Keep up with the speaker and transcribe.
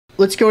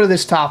let's go to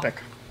this topic.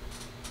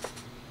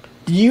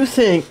 Do you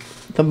think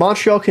the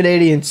Montreal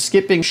Canadiens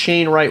skipping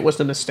Shane Wright was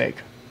a mistake?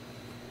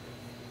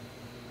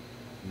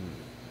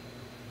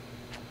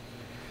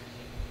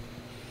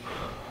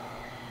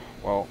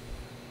 Well,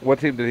 what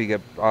team did he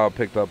get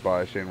picked up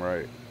by, Shane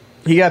Wright?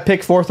 He got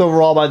picked 4th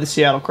overall by the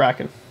Seattle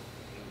Kraken.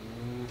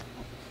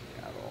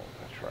 Seattle,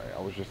 that's right.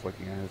 I was just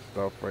looking at his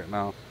stuff right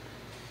now.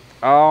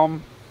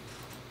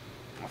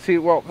 See,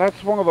 well,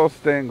 that's one of those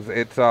things.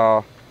 It's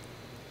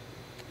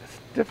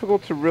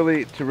difficult to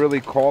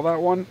really call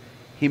that one.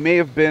 He may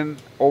have been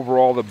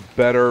overall the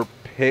better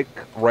pick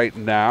right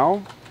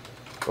now,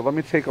 but let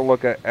me take a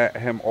look at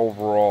him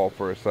overall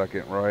for a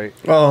second, right?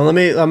 Oh, I'm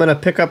gonna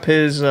pick up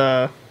his.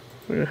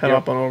 Head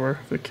up on over.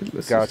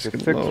 Gotcha.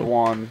 6'1",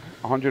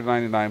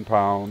 199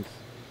 pounds,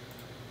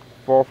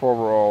 4th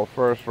overall,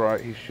 first right.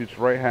 He shoots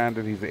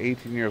right-handed. He's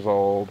 18 years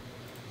old.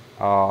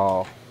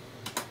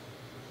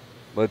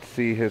 Let's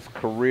see his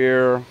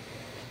career.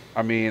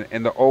 I mean,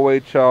 in the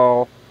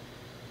OHL,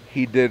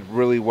 he did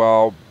really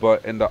well,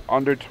 but in the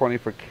under 20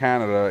 for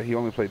Canada, he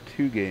only played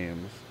 2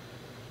 games,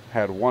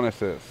 had 1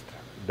 assist.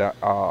 That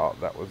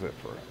was it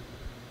for him.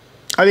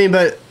 I mean,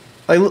 but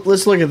like,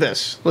 let's look at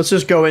this. Let's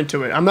just go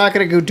into it. I'm not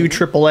gonna go do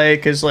AAA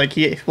because like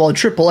in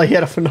AAA he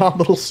had a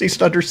phenomenal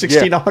season under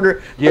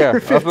 1600. Yeah,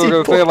 that's what I was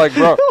gonna say. Like,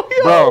 bro,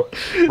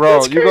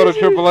 you go to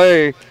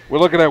AAA, we're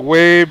looking at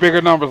way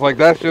bigger numbers. Like,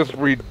 that's just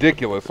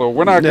ridiculous. So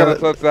we're not gonna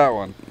touch that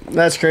one.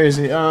 That's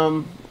crazy.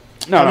 I'm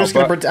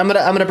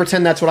gonna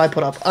pretend that's what I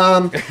put up.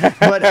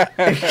 But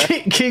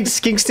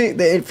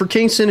Kingston, for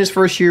Kingston, his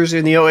first years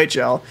in the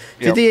OHL,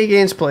 58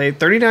 games played,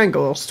 39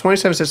 goals,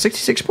 27 assists,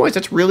 66 points.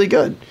 That's really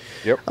good.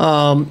 Yep.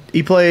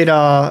 He played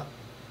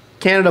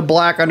Canada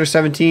Black under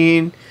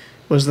 17.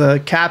 Was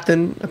the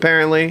captain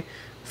apparently.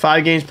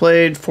 5 games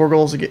played, 4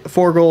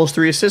 goals,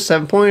 3 assists,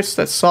 7 points.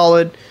 That's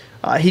solid.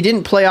 He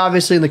didn't play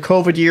obviously in the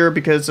COVID year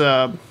because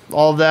all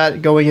of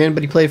that going in,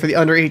 but he played for the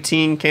under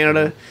 18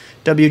 Canada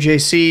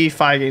WJC.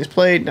 5 games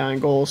played, 9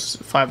 goals,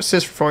 5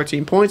 assists for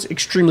 14 points.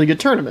 Extremely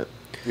good tournament.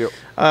 Yep.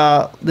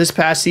 This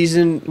past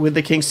season with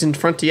the Kingston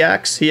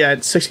Frontiacs, he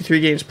had 63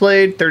 games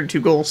played,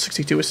 32 goals,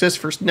 62 assists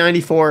for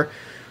 94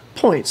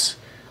 points.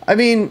 I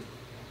mean,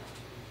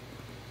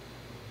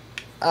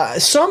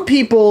 some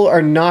people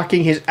are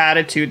knocking his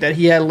attitude that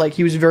he had, like,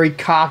 he was very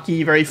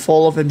cocky, very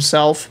full of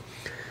himself.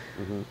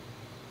 Mm-hmm.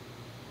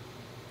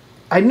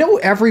 I know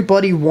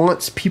everybody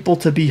wants people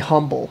to be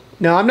humble.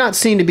 Now, I'm not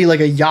saying to be like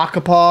a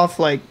Yakupov,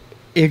 like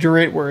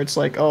ignorant, where it's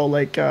like, oh,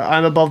 like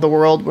I'm above the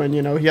world when,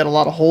 you know, he had a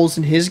lot of holes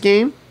in his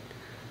game.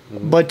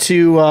 Mm-hmm. But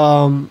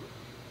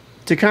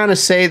to kind of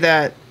say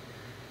that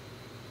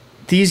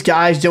these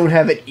guys don't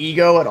have an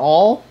ego at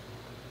all,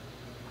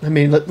 I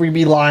mean, we'd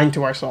be lying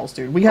to ourselves,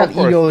 dude. We have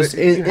egos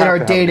in our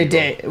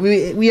day-to-day.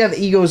 We have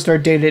egos in our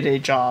day-to-day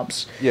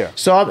jobs. Yeah.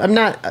 So I'm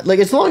not, like,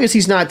 as long as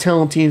he's not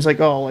telling teams, like,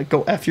 oh, like,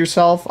 go F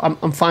yourself,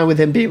 I'm fine with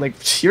him being like,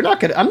 I'm not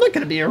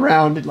going to be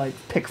around at, like,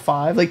 pick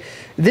 5. Like,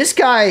 this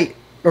guy,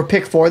 or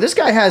pick 4, this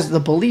guy has the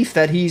belief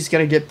that he's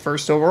going to get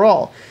first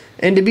overall.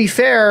 And to be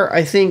fair,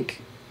 I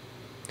think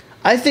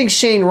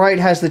Shane Wright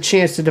has the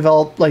chance to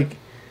develop, like,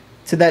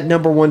 to that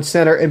number 1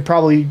 center and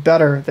probably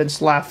better than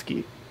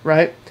Slafkovsky,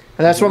 right?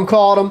 And that's what I'm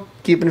calling him,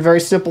 keeping it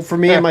very simple for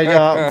me and my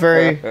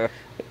very,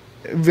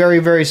 very,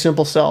 very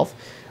simple self.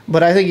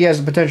 But I think he has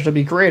the potential to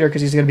be greater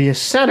because he's going to be a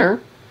center,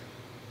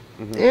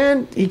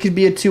 and he could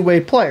be a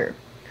two-way player.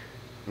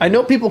 I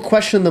know people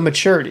question the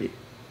maturity,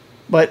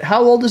 but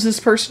how old is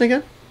this person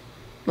again?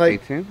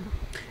 Like 18?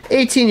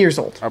 18 years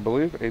old. I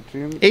believe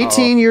 18.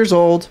 18 years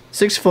old,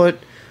 6 foot,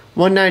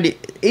 190.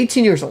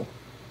 18 years old.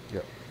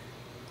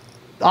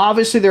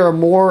 Obviously, there are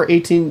more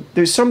 18.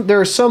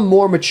 There are some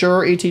more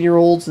mature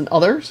 18-year-olds than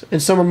others,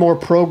 and some are more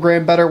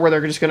programmed better, where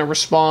they're just going to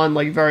respond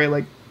like very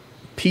like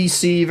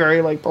PC,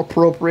 very like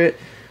appropriate.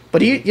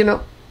 But he's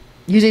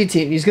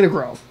 18. He's going to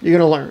grow. You're going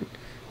to learn.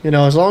 You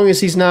know, as long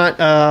as he's not,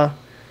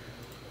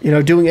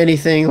 doing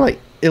anything like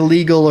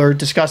illegal or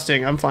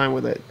disgusting, I'm fine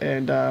with it.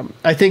 And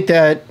I think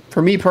that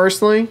for me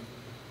personally,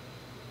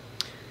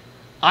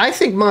 I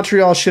think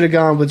Montreal should have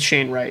gone with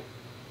Shane Wright,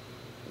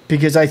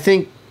 because I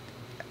think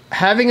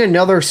having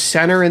another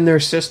center in their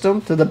system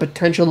to the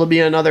potential to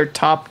be another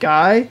top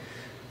guy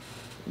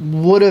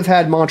would have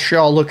had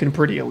Montreal looking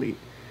pretty elite.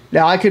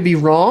 Now, I could be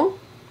wrong,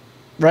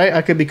 right?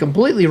 I could be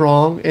completely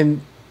wrong,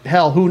 and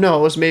hell, who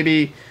knows?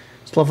 Maybe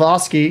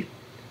Slafkovsky,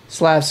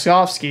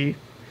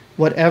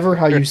 whatever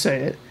how you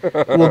say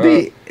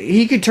it,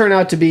 he could turn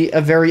out to be a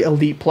very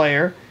elite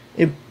player.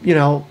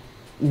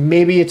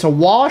 Maybe it's a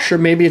wash, or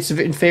maybe it's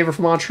in favor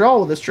for Montreal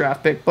with this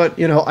draft pick, but,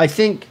 I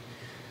think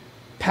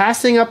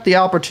passing up the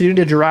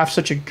opportunity to draft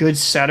such a good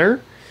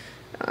center,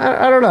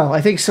 I don't know.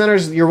 I think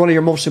center's one of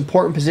your most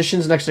important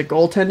positions next to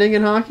goaltending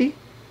in hockey,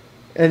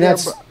 and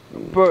that's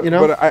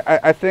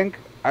I think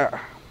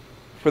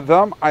for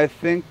them, I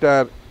think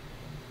that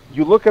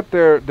you look at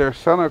their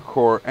center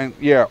core, and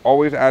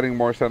always adding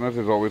more centers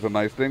is always a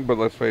nice thing. But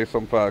let's face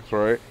some facts,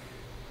 right?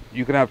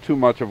 You can have too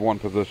much of one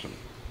position.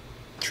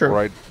 True.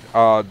 Right.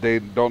 They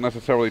don't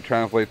necessarily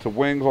translate to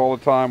wings all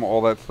the time,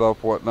 all that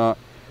stuff, whatnot.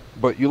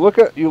 But you look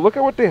at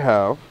what they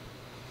have,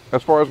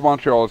 as far as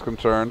Montreal is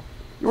concerned.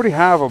 You already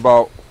have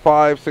about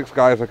 5-6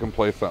 guys that can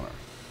play center.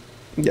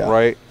 Yeah.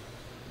 Right.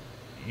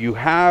 You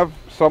have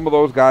some of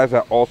those guys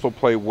that also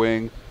play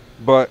wing,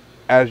 but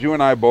as you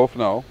and I both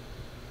know,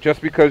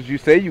 just because you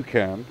say you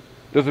can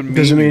doesn't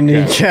mean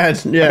you can.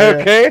 Yeah.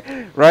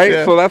 Okay. Right.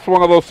 Yeah. So that's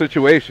one of those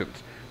situations.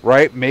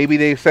 Right. Maybe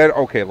they said,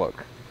 okay,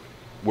 look,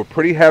 we're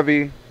pretty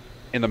heavy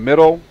in the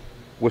middle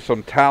with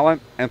some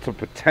talent and some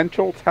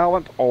potential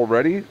talent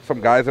already. Some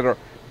guys that are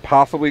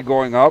possibly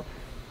going up.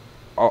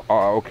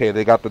 Okay,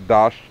 they got the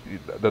Dosh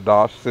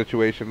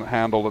situation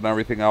handled and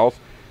everything else,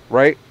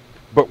 right?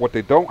 But what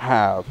they don't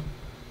have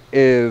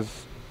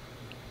is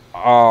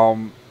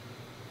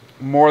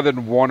more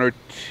than one or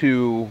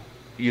two,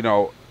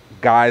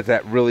 guys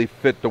that really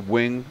fit the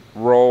wing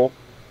role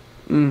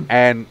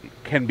and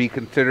can be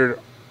considered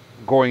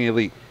going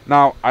elite.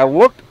 Now, I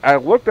looked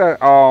at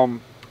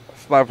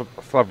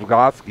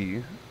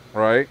Slafkovský,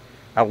 right?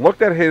 I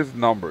looked at his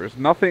numbers.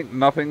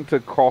 Nothing to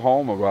call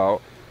home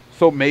about.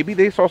 So maybe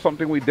they saw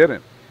something we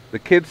didn't. The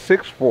kid's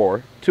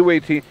 6'4",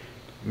 218.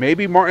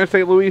 Maybe Martin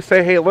St. Louis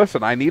say, hey,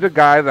 listen, I need a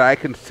guy that I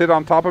can sit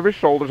on top of his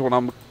shoulders when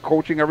I'm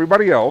coaching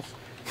everybody else,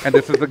 and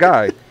this is the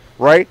guy,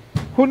 right?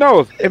 Who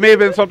knows? It may have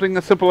been something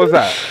as simple as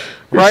that,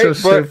 right? You're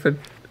so stupid.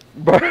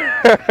 But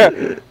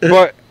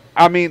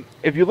I mean,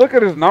 if you look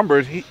at his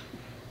numbers,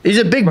 he's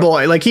a big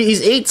boy. Like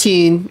he's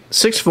 18,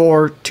 6'4",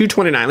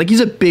 229. Like he's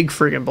a big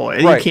freaking boy,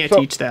 and right. You can't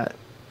teach that.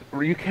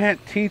 You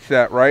can't teach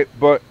that, right?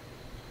 But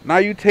now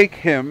you take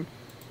him,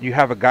 you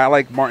have a guy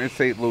like Martin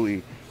St.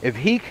 Louis. If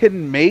he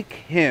can make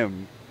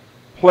him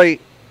play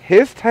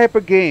his type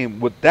of game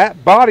with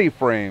that body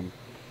frame,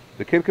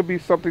 the kid could be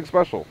something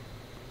special.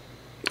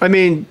 I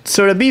mean,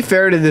 so to be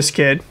fair to this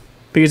kid,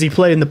 because he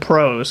played in the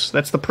pros,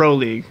 that's the pro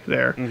league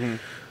there.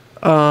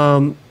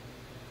 Mm-hmm.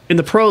 In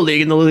the pro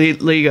league, in the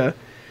Liga,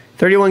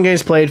 31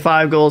 games played,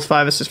 5 goals,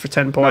 5 assists for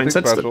 10 points.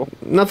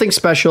 Nothing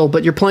special,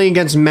 but you're playing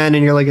against men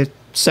and you're like a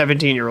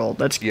 17-year-old.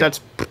 That's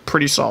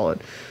pretty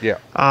solid. Yeah.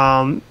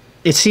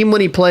 It seemed when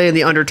he played in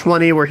the under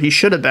 20 where he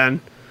should have been.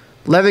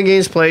 11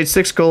 games played,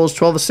 6 goals,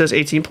 12 assists,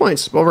 18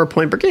 points. Over a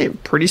point per game.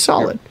 Pretty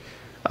solid.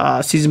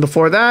 Yep. Season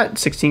before that,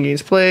 16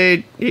 games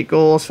played, 8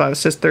 goals, 5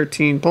 assists,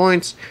 13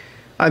 points.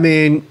 I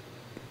mean,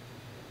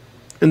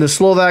 in the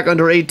Slovak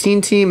under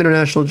 18 team,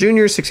 international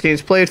junior, 6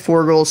 games played,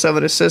 4 goals,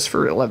 7 assists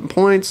for 11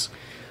 points.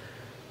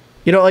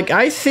 I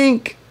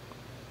think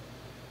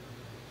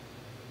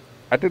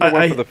they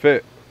went for the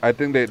fit. I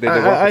think they went for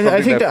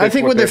something I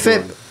think with the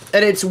fit, doing.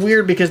 And it's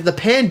weird because the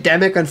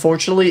pandemic,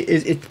 unfortunately,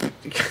 it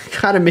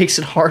kind of makes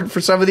it hard for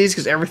some of these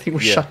because everything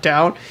was shut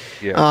down.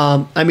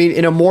 Yeah. I mean,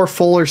 in a more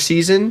fuller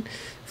season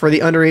for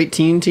the under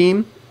 18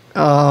 team,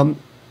 39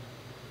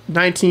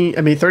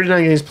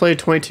 games played,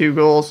 22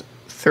 goals,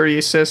 30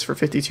 assists for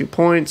 52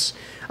 points.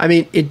 I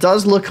mean, it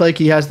does look like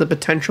he has the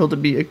potential to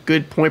be a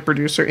good point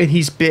producer, and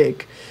he's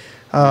big.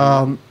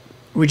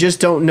 We just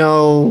don't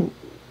know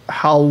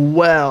how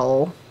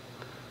well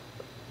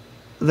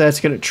that's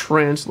going to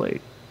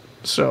translate.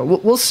 So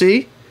we'll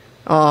see.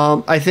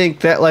 I think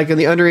that like in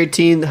the under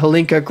 18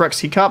 Hlinka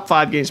Gretzky Cup,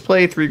 5 games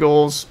played, 3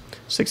 goals,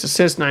 6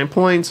 assists, 9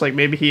 points. Like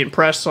maybe he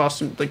impressed, saw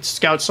some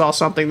scouts saw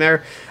something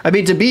there. I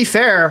mean, to be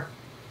fair,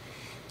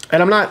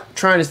 and I'm not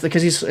trying to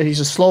because he's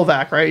a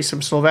Slovak, right? He's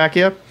from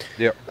Slovakia.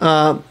 Yep.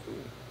 And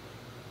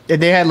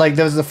they had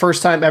that was the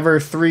first time ever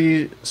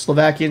 3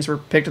 Slovakians were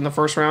picked in the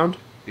first round.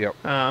 Yep.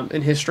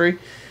 In history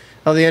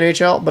of the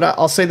NHL. But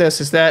I'll say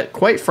this, is that,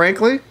 quite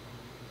frankly,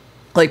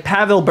 like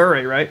Pavel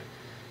Bure, right?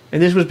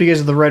 And this was because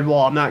of the red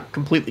wall. I'm not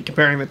completely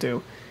comparing the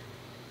two.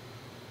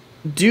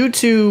 Due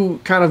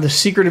to kind of the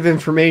secretive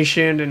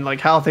information and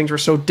like how things were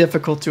so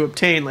difficult to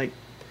obtain, like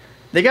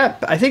they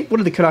got, I think, what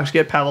did the Canucks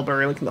get Pavel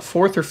Bure? Like in the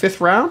 4th or 5th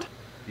round?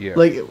 Yeah.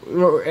 Like,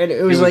 and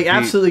it was like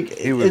absolutely,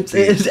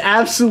 it's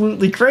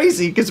absolutely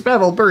crazy because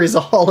Pavel Bure is a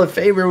Hall of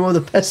Famer, one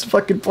of the best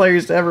fucking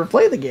players to ever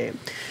play the game.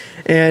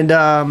 And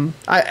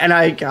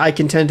I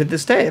contend to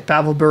this day, if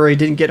Pavel Bure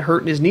didn't get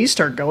hurt and his knees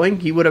start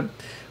going, he would have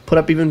put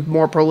up even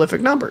more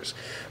prolific numbers.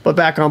 But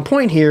back on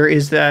point here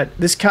is that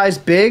this guy's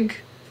big,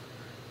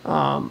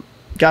 got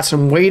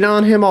some weight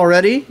on him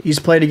already. He's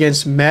played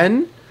against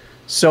men,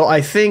 so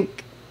I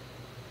think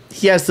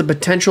he has the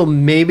potential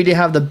maybe to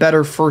have the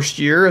better first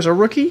year as a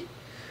rookie.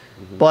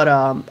 Mm-hmm. But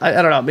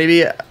I don't know.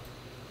 Maybe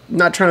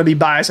not trying to be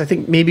biased. I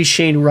think maybe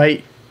Shane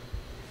Wright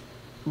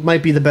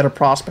might be the better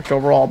prospect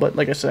overall. But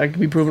like I said, I could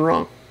be proven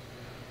wrong.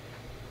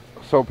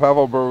 So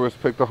Pavel Bure was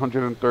picked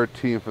 113th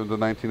in the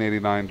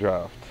 1989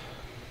 draft.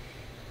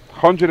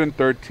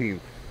 113th.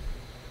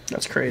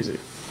 That's crazy.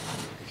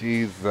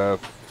 Jesus.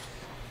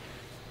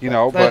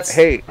 But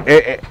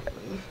hey,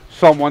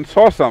 someone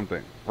saw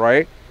something,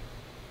 right?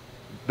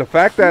 The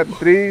fact that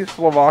 3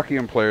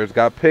 Slovakian players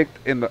got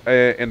picked in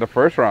the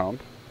first round,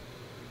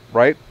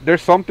 right?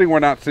 There's something we're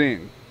not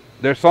seeing.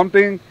 There's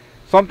something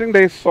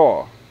they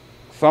saw.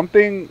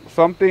 Something's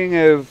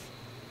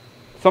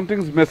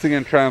missing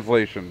in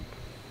translation.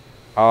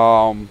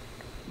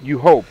 You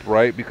hope,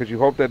 right? Because you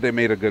hope that they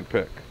made a good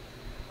pick.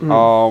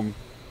 Mm.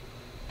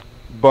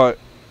 But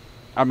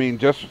I mean,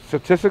 just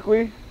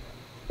statistically,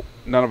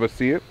 none of us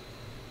see it.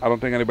 I don't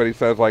think anybody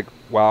says, like,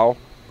 wow,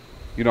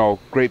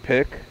 great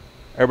pick.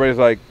 Everybody's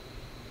like,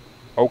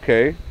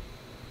 okay,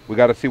 we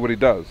got to see what he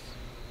does.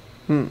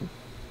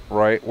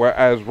 Right?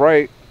 Whereas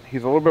Wright,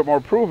 he's a little bit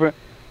more proven.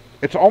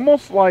 It's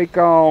almost like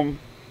Wright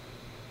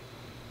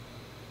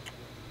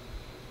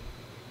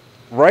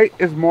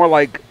is more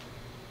like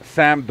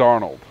Sam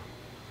Darnold.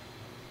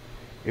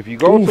 If you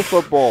go to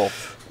football,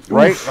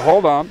 right?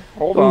 Hold on.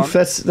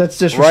 That's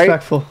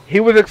disrespectful. Right? He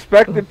was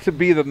expected to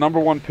be the number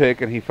 1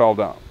 pick, and he fell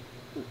down.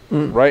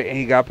 Right? And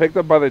he got picked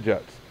up by the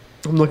Jets.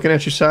 I'm looking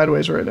at you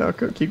sideways right now.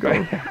 Keep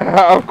going.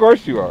 Of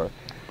course you are.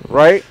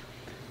 Right?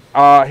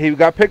 He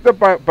got picked up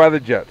by the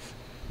Jets.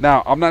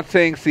 Now, I'm not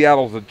saying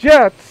Seattle's the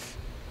Jets,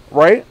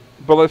 right?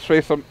 But let's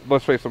face some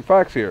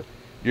facts here.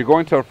 You're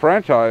going to a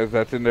franchise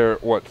that's in their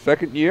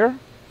second year,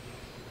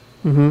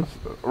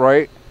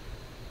 right?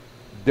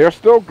 They're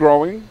still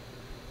growing.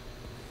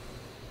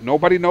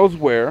 Nobody knows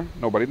where.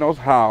 Nobody knows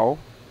how,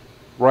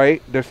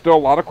 right? There's still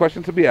a lot of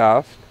questions to be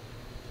asked.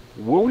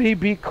 Will he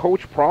be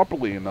coached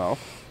properly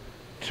enough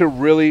to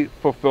really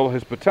fulfill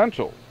his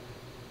potential?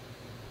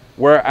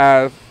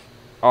 Whereas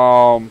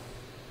the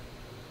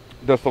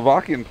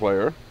Slovakian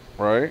player,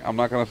 right? I'm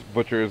not going to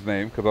butcher his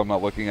name because I'm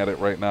not looking at it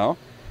right now.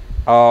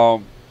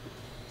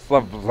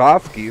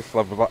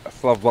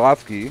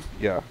 Slafkovský,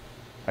 yeah,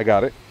 I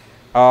got it.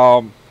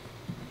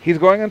 He's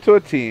going into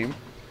a team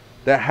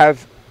that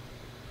has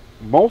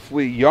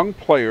mostly young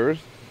players,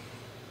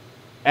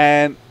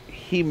 and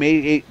he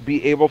may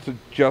be able to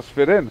just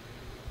fit in.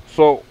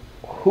 So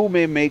who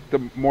may make the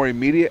more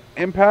immediate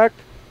impact?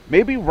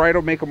 Maybe Wright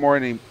will make a more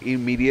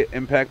immediate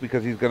impact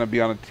because he's going to be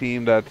on a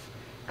team that's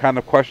kind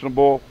of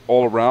questionable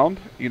all around.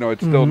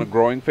 It's still in the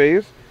growing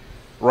phase,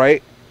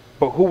 right?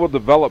 But who will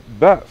develop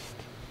best?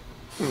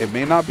 It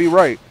may not be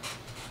Wright.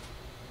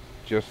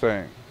 Just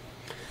saying.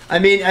 I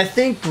mean, I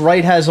think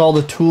Wright has all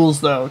the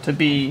tools, though, to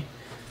be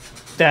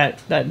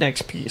that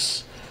next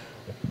piece.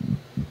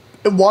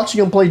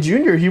 Watching him play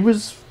junior, he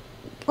was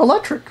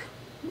electric.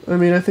 I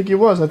mean, I think he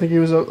was. I think he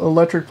was an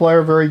electric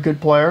player, very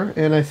good player.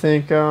 And I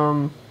think,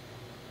 I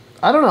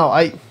don't know.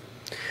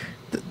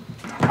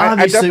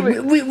 Obviously,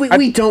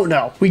 we don't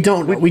know. We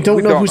don't know. We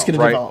don't know who's going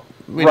to develop.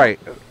 Right.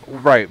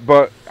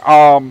 But,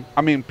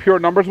 I mean, pure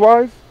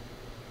numbers-wise,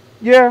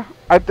 yeah,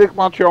 I think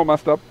Montreal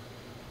messed up.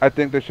 I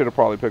think they should have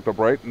probably picked up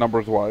Wright,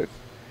 numbers-wise.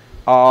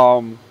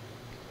 But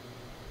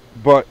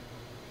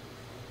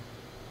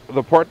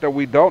the part that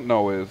we don't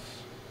know is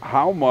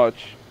how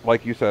much,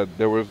 like you said,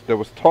 there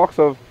was talks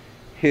of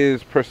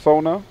his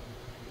persona,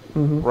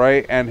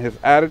 right, and his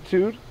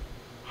attitude.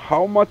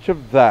 How much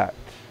of that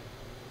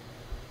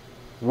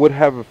would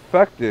have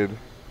affected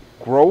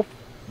growth,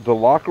 the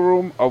locker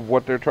room of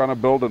what they're trying to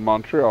build in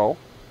Montreal,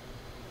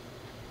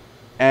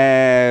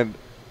 and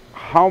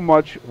how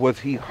much was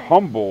he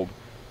humbled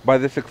by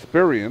this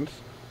experience,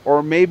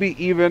 or maybe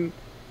even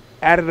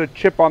added a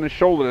chip on his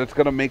shoulder that's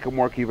going to make him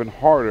work even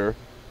harder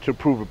to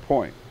prove a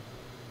point.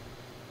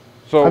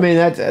 So I mean,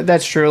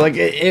 that's true. Like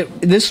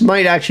this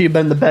might actually have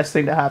been the best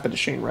thing to happen to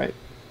Shane Wright.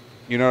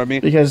 You know what I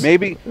mean? Because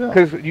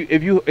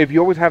if you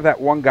always have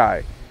that one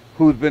guy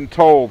who's been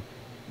told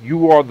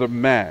you are the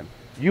man,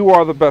 you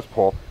are the best,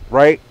 Paul,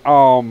 right?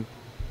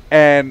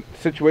 And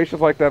situations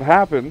like that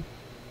happen,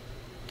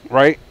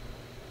 right?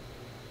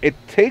 It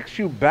takes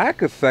you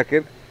back a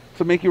second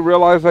to make you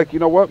realize, like, you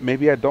know what?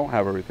 Maybe I don't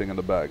have everything in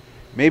the bag.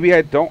 Maybe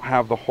I don't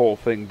have the whole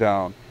thing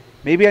down.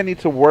 Maybe I need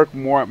to work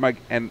more at my...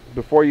 And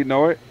before you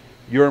know it,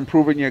 you're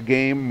improving your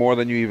game more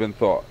than you even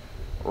thought,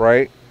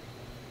 right?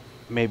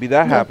 Maybe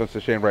that happens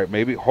to Shane Wright.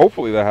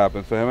 Hopefully that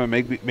happens to him, and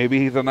maybe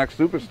he's the next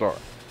superstar.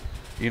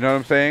 You know what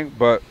I'm saying?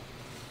 But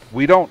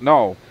we don't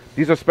know.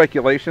 These are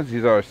speculations.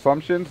 These are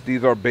assumptions.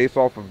 These are based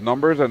off of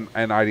numbers and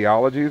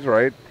ideologies,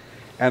 right?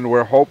 And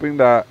we're hoping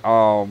that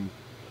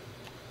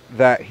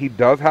that he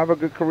does have a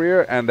good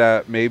career, and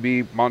that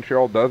maybe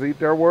Montreal does eat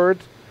their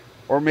words,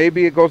 or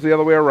maybe it goes the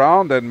other way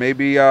around, and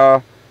maybe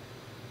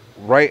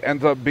Wright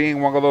ends up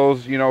being one of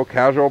those,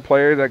 casual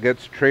players that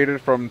gets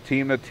traded from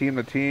team to team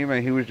to team,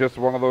 and he was just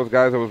one of those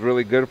guys that was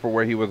really good for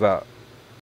where he was at.